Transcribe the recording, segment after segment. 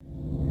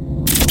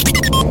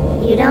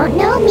You don't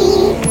know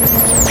me.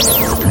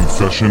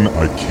 Confession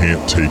I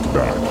can't take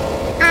back.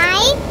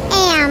 I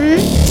am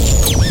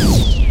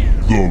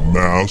The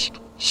Masked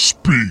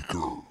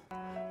Speaker.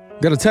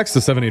 Got a text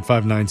to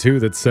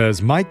 78592 that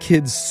says, my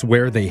kids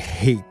swear they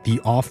hate the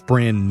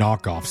off-brand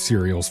knockoff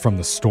cereals from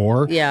the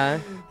store. Yeah.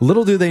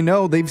 Little do they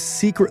know, they've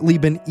secretly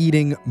been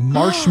eating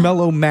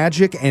Marshmallow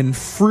Magic and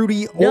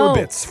Fruity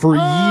Orbits for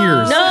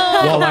years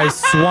while I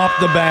swap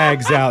the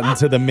bags out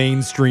into the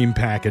mainstream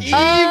packaging.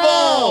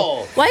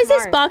 Evil! Why does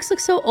this box look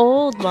so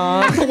old,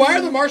 Mom? Why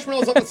are the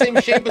marshmallows not the same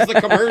shape as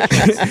the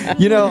commercials?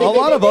 You know, a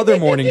lot of other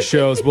morning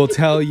shows will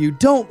tell you,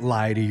 don't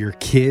lie to your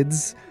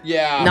kids.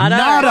 Yeah. Not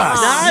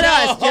us. Not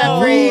us,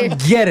 Jeffrey. We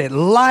get it.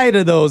 Lie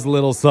to those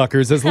little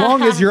suckers. As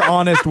long as you're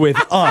honest with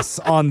us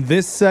on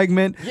this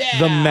segment,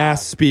 The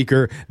Masked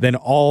Speaker, then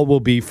all will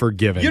be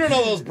forgiven. You don't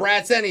know those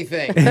brats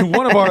anything. And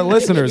one of our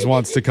listeners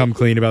wants to come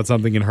clean about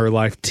something in her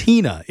life.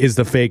 Tina is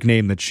the fake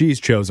name that she's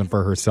chosen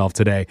for herself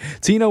today.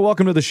 Tina,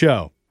 welcome to the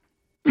show.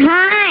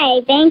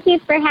 Hi, thank you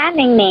for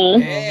having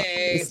me.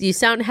 Hey. You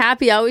sound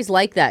happy. I always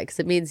like that because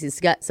it means he's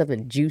got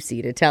something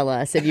juicy to tell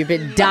us and you've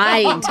been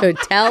dying to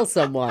tell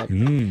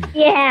someone.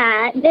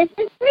 Yeah, this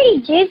is pretty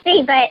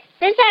juicy, but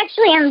this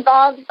actually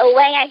involves a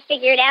way I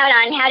figured out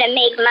on how to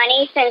make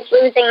money since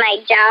losing my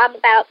job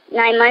about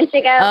 9 months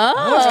ago.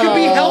 This could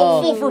be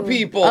helpful for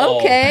people.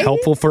 Okay.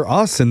 Helpful for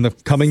us in the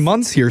coming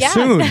months here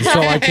soon,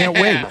 so I can't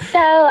wait.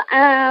 So,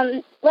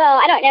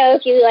 well, I don't know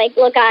if you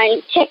look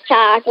on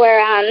TikTok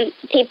where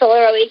people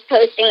are always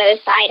posting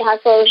those side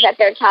hustles that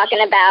they're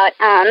talking about.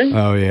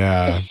 Oh,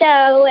 yeah.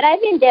 So what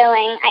I've been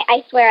doing,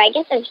 I swear, I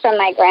guess it's from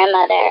my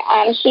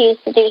grandmother. She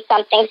used to do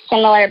something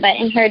similar, but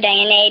in her day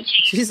and age.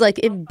 She's like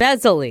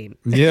embezzling.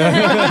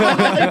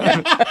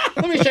 Yeah.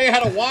 Let me show you how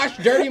to wash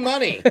dirty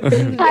money.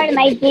 It's part of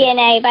my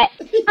DNA, but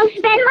I'll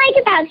spend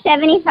about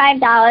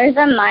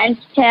 $75 a month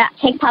to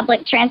take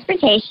public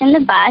transportation, the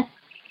bus.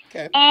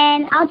 Okay.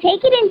 And I'll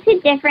take it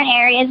into different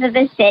areas of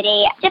the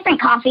city,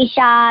 different coffee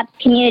shops,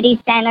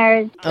 community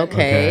centers.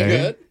 Okay.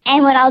 Good.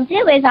 And what I'll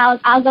do is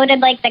I'll go to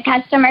the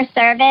customer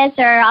service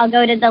or I'll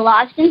go to the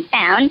Lost and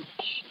Found,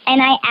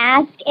 and I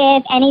ask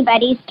if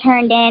anybody's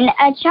turned in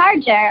a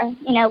charger,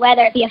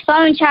 whether it be a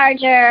phone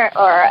charger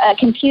or a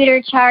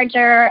computer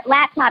charger.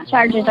 Laptop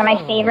chargers are my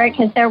favorite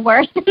because they're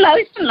worth the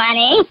most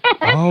money.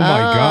 Oh, my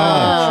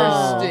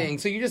God. Interesting.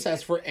 So you just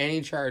ask for any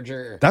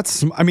charger.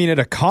 That's, at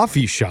a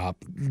coffee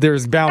shop,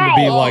 there's bound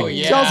to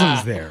be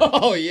dozens there.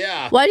 Oh,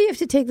 yeah. Why do you have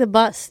to take the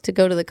bus to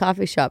go to the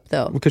coffee shop,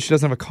 though? Because she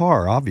doesn't have a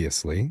car,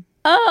 obviously.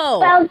 Oh,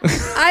 Well-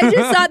 I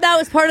just thought that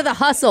was part of the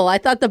hustle. I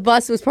thought the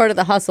bus was part of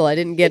the hustle. I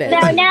didn't get it. No,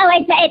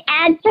 it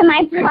adds to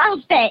my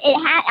profit.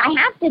 I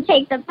have to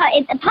take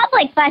it's a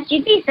public bus.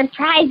 You'd be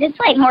surprised. It's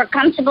more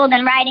comfortable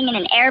than riding in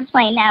an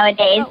airplane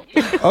nowadays.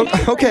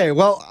 Okay,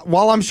 well,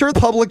 while I'm sure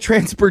public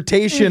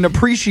transportation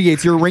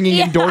appreciates your ringing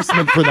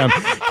endorsement for them,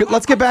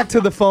 let's get back to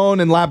the phone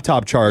and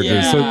laptop chargers.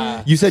 Yeah.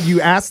 So you said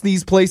you asked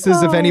these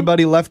places if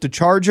anybody left a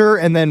charger,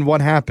 and then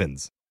what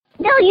happens?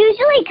 They'll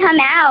usually come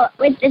out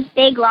with this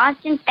big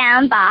Lost and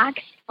Found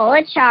box full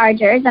of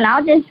chargers, and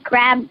I'll just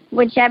grab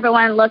whichever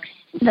one looks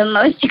the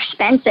most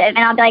expensive, and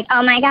I'll be like,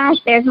 oh my gosh,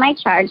 there's my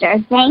charger.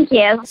 Thank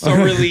you. So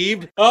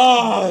relieved.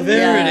 Oh,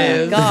 there it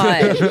is.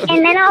 God.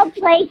 And then I'll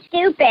play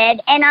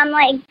stupid, and I'm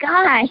like,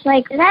 gosh,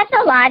 that's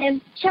a lot of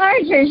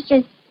chargers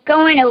just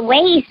going to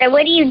waste. So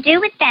what do you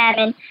do with them?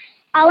 And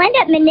I'll end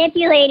up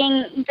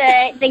manipulating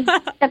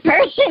the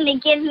person to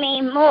give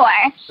me more.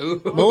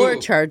 Ooh. More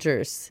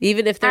chargers,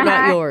 even if they're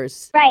not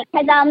yours. Right,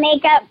 because I'll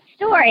make up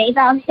stories.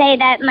 I'll say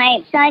that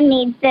my son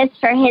needs this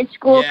for his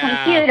school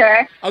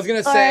computer. I was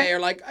going to say,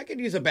 I could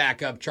use a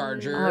backup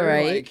charger. All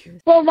right.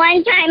 Well,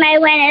 one time I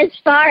went as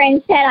far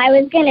and said I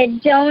was going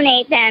to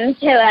donate them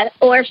to an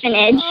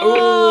orphanage.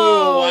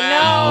 Oh,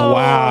 wow. No.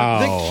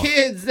 Wow. The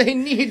kids, they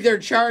need their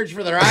charge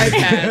for their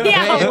iPad.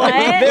 Yeah,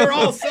 what? They're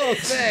all so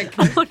sick.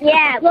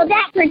 Yeah, well,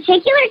 that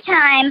particular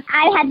time,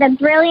 I had the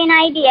brilliant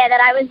idea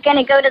that I was going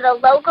to go to the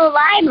local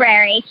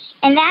library,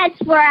 and that's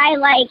where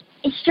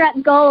it struck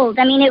gold.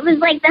 It was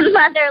like the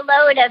mother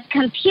load of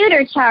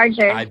computer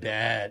chargers. I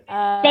bet.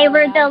 They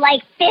were the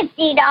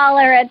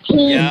 $50 a piece.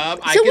 Yep,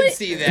 I can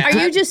see that. Are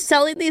you just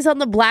selling these on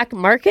the black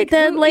market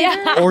then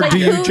later? Or do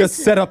you just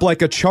set up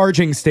a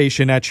charging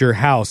station at your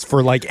house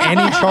for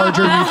any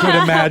charger you could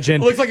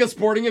imagine? Looks like a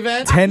sporting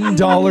event.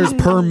 $10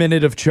 per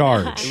minute of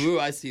charge. Ooh,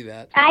 I see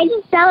that. I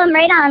just sell them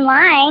right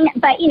online,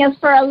 but,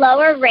 for a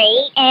lower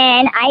rate.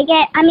 And I'm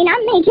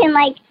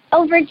making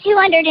over $250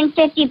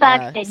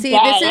 a See, day.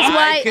 this is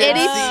why I can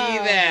see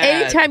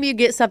that. anytime you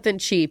get something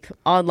cheap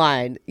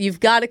online, you've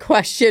got to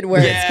question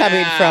where it's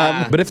coming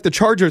from. But if the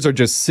chargers are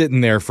just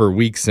sitting there for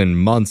weeks and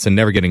months and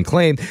never getting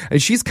claimed,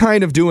 she's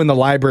kind of doing the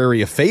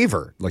library a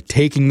favor,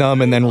 taking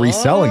them and then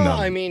reselling them.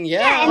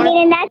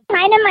 And that's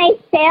kind of my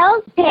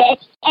sales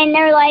pitch. And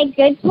they're like,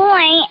 good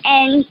point.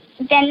 And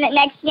then the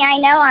next thing I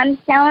know, I'm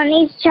selling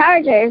these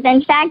chargers.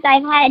 In fact,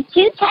 I've had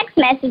 2 text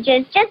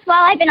messages just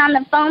while I've been on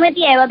the phone with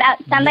you about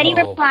somebody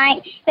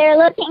replying they're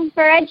looking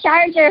for a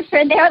charger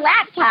for their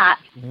laptop.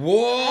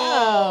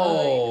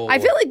 Whoa. I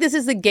feel like this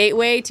is the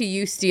gateway to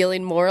you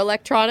stealing more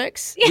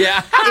electronics.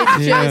 Yeah.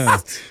 It's Yeah.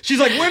 just, She's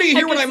like, where do you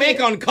hear what I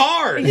make on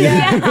cars?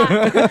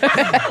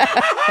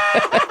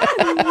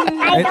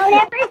 I don't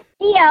ever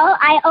steal.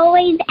 I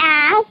always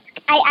ask.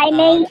 I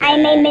may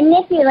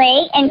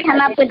manipulate and come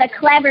up with a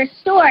clever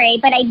story,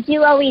 but I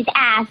do always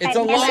ask. It's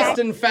a lost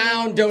and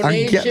found I'm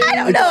donation.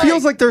 It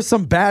feels like there's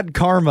some bad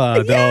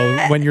karma, though,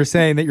 when you're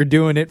saying that you're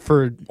doing it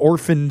for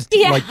orphaned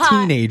like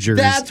teenagers.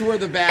 That's where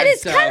the bad and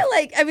it's stuff. kind of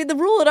like, I mean, the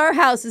rule at our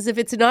house is if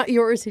it's not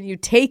yours and you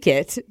take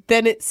it,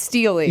 then it's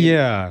stealing.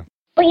 Yeah.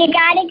 Well, you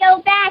got to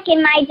go back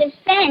in my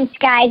defense,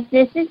 guys.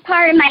 This is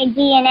part of my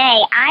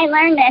DNA. I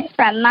learned this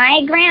from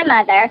my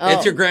grandmother.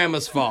 It's your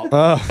grandma's fault.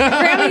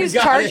 Grandma used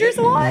chargers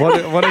a lot?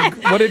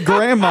 What did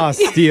grandma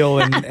steal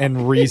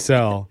and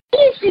resell? I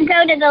used to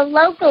go to the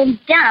local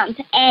dump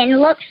and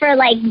look for,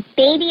 like,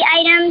 baby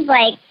items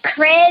like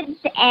cribs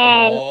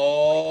and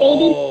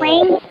baby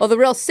swings. Well, the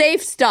real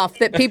safe stuff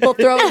that people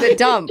throw in the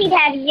dump. She'd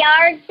have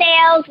yard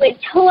sales with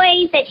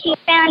toys that she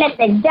found at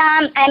the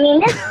dump. I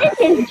mean, this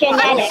is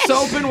genetic.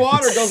 Soap and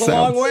water goes a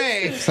long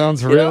way.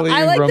 Sounds You know, really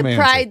I like romantic.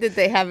 the pride that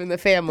they have in the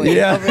family.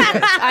 Yeah. Over this.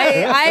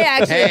 I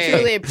actually Hey.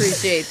 truly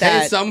appreciate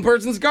that. Hey, some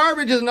person's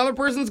garbage is another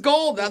person's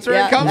gold. That's where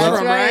Yeah, it comes that's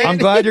from, right. right? I'm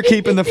glad you're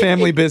keeping the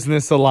family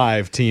business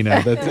alive,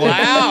 Tina.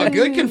 Wow,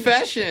 good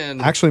confession.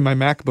 Actually, my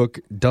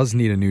MacBook does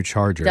need a new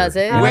charger. Does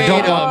it? And Wait I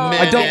don't a want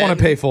minute.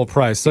 to pay full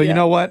price. So you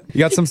know what? You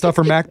got some stuff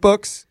for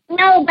MacBooks?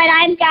 No, but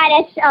I've got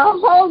a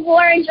whole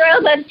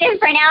wardrobe of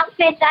different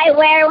outfits I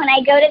wear when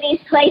I go to these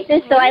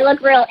places, so I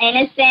look real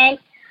innocent.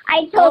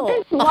 I told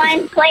this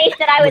one place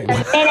that I was a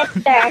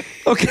minister.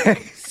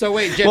 Okay. So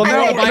wait, Jen, Well, you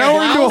wanna buy now a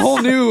we're into a blouse? whole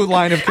new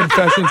line of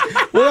confessions.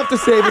 We'll have to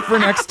save it for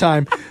next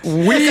time.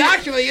 This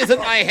actually isn't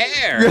my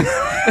hair.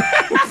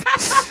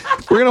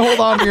 We're going to hold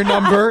on to your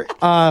number,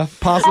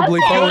 possibly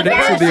forward it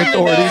to the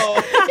authorities.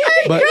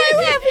 But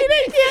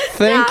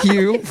thank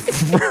you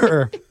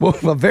for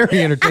a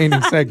very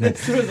entertaining segment.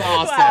 This was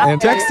awesome.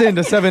 And text in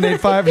to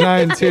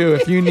 78592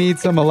 if you need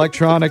some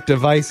electronic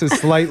devices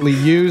slightly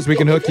used. We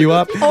can hook you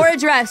up. Or a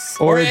dress.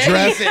 Or a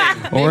dress.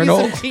 anything. Or Maybe an some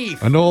old,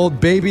 teeth. an old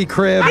baby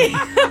crib.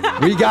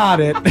 We got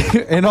it.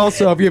 And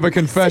also, if you have a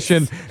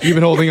confession you've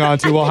been holding on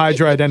to, we'll hide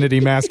your identity,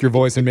 mask your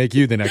voice, and make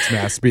you the next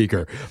mass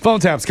speaker. Phone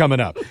tap's coming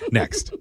up next.